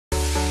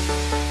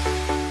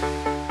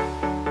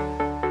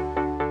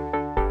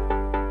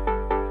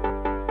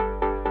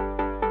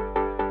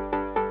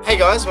Hey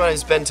guys, my name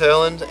is Ben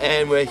Turland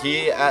and we're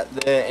here at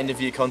the end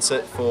of year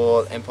concert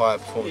for Empire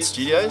Performance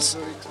Studios.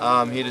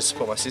 I'm here to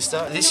support my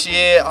sister. This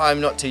year I'm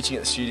not teaching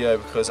at the studio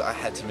because I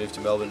had to move to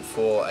Melbourne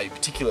for a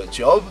particular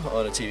job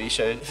on a TV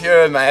show. If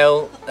you're a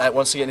male that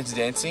wants to get into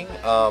dancing,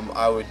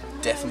 I would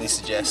definitely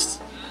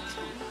suggest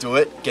do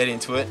it, get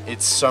into it.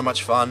 It's so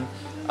much fun.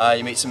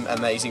 You meet some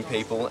amazing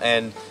people,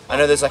 and I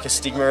know there's like a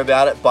stigma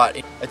about it,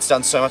 but it's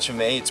done so much for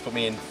me. It's put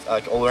me in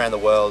like all around the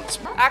world.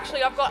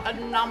 Actually, I've got a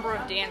number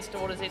of dance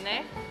daughters in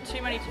there,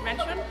 too many to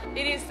mention.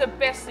 It is the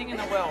best thing in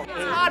the world.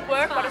 It's hard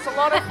work, but it's a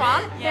lot of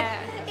fun. Yeah.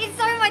 It's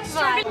so much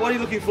fun. What are you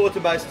looking forward to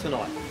most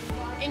tonight?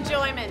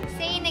 Enjoyment.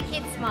 Seeing the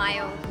kids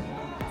smile.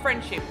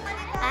 Friendship.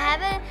 I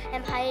have an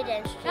Empire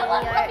Dance Studio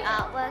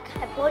artwork.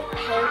 I put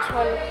paint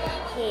on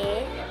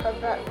here,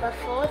 but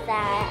before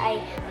that I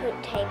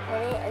put tape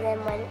on it, and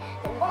then when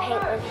the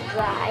paint was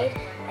dried,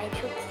 I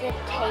took the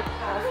tape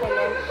off and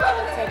then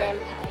it said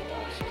Empire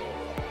Dance Studio.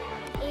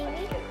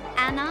 Evie,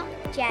 Anna,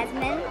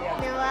 Jasmine,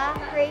 Noah,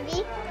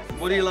 Ruby.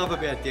 What do you love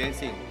about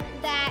dancing?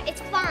 That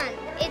it's fun.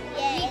 You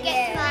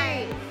get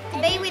to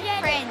be with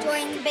friends.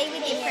 To be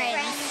with your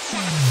friends.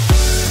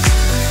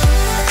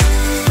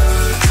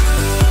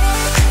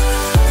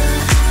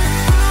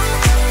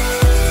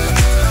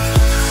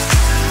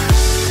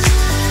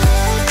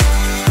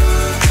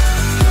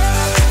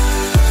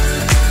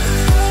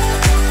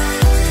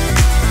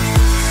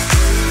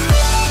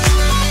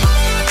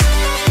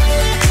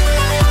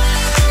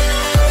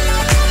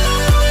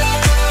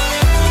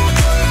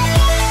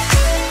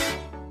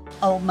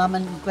 Old Mum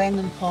and Gran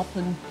and Pop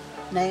and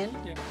Nan.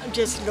 I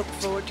just look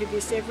forward to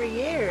this every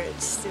year.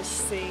 It's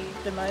just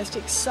the most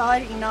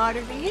exciting night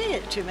of the year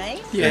to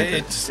me. Yeah,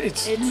 it's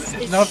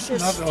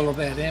not all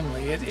about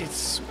Emily.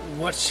 It's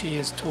what she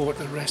has taught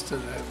the rest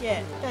of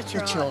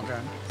the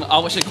children. I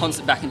watched a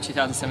concert back in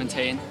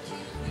 2017.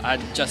 I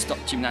just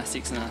stopped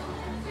gymnastics and I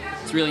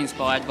was really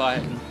inspired by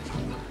it and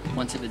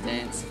wanted to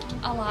dance.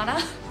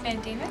 Alana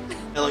Van Diemen.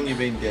 How long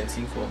have you been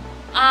dancing for?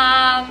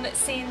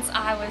 Since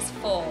I was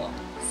 4,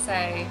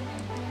 so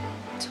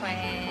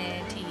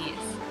 20 years.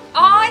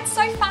 Oh, it's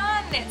so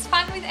fun! It's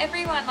fun with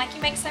everyone, like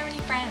you make so many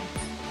friends.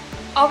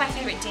 Oh, my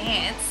favourite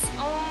dance?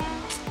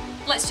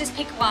 Let's just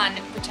pick one,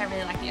 which I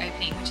really like the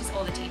opening, which is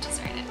all the teachers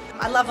are in it.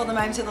 I love all the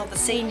moments with all the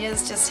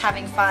seniors just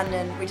having fun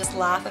and we just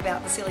laugh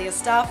about the silliest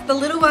stuff. The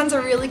little ones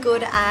are really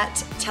good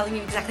at telling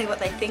you exactly what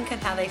they think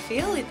and how they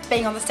feel. It's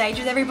being on the stage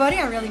with everybody,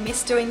 I really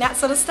miss doing that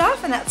sort of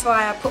stuff, and that's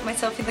why I put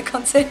myself in the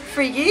concert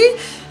for a year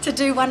to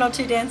do 1 or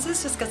 2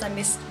 dances, just because I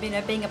miss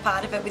being a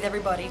part of it with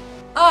everybody.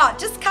 Oh,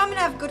 just come and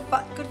have good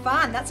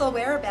fun. That's all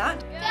we're about.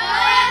 Go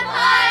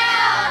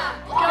Empire!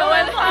 Go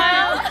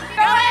Empire!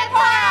 Go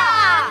Empire!